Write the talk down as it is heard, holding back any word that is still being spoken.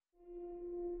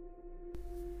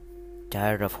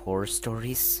Tired of horror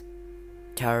stories?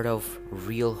 Tired of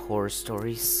real horror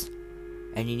stories?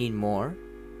 And you need more?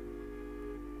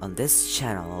 On this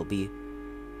channel, I'll be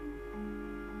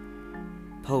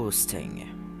posting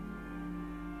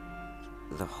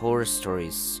the horror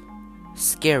stories,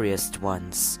 scariest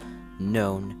ones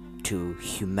known to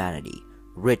humanity,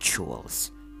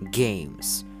 rituals,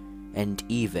 games, and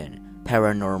even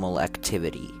paranormal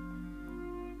activity.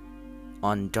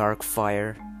 On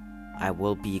Darkfire, I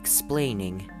will be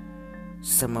explaining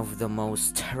some of the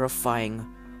most terrifying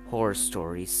horror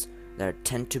stories that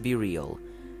tend to be real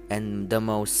and the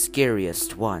most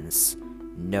scariest ones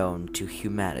known to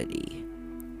humanity.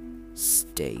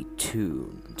 Stay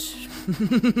tuned.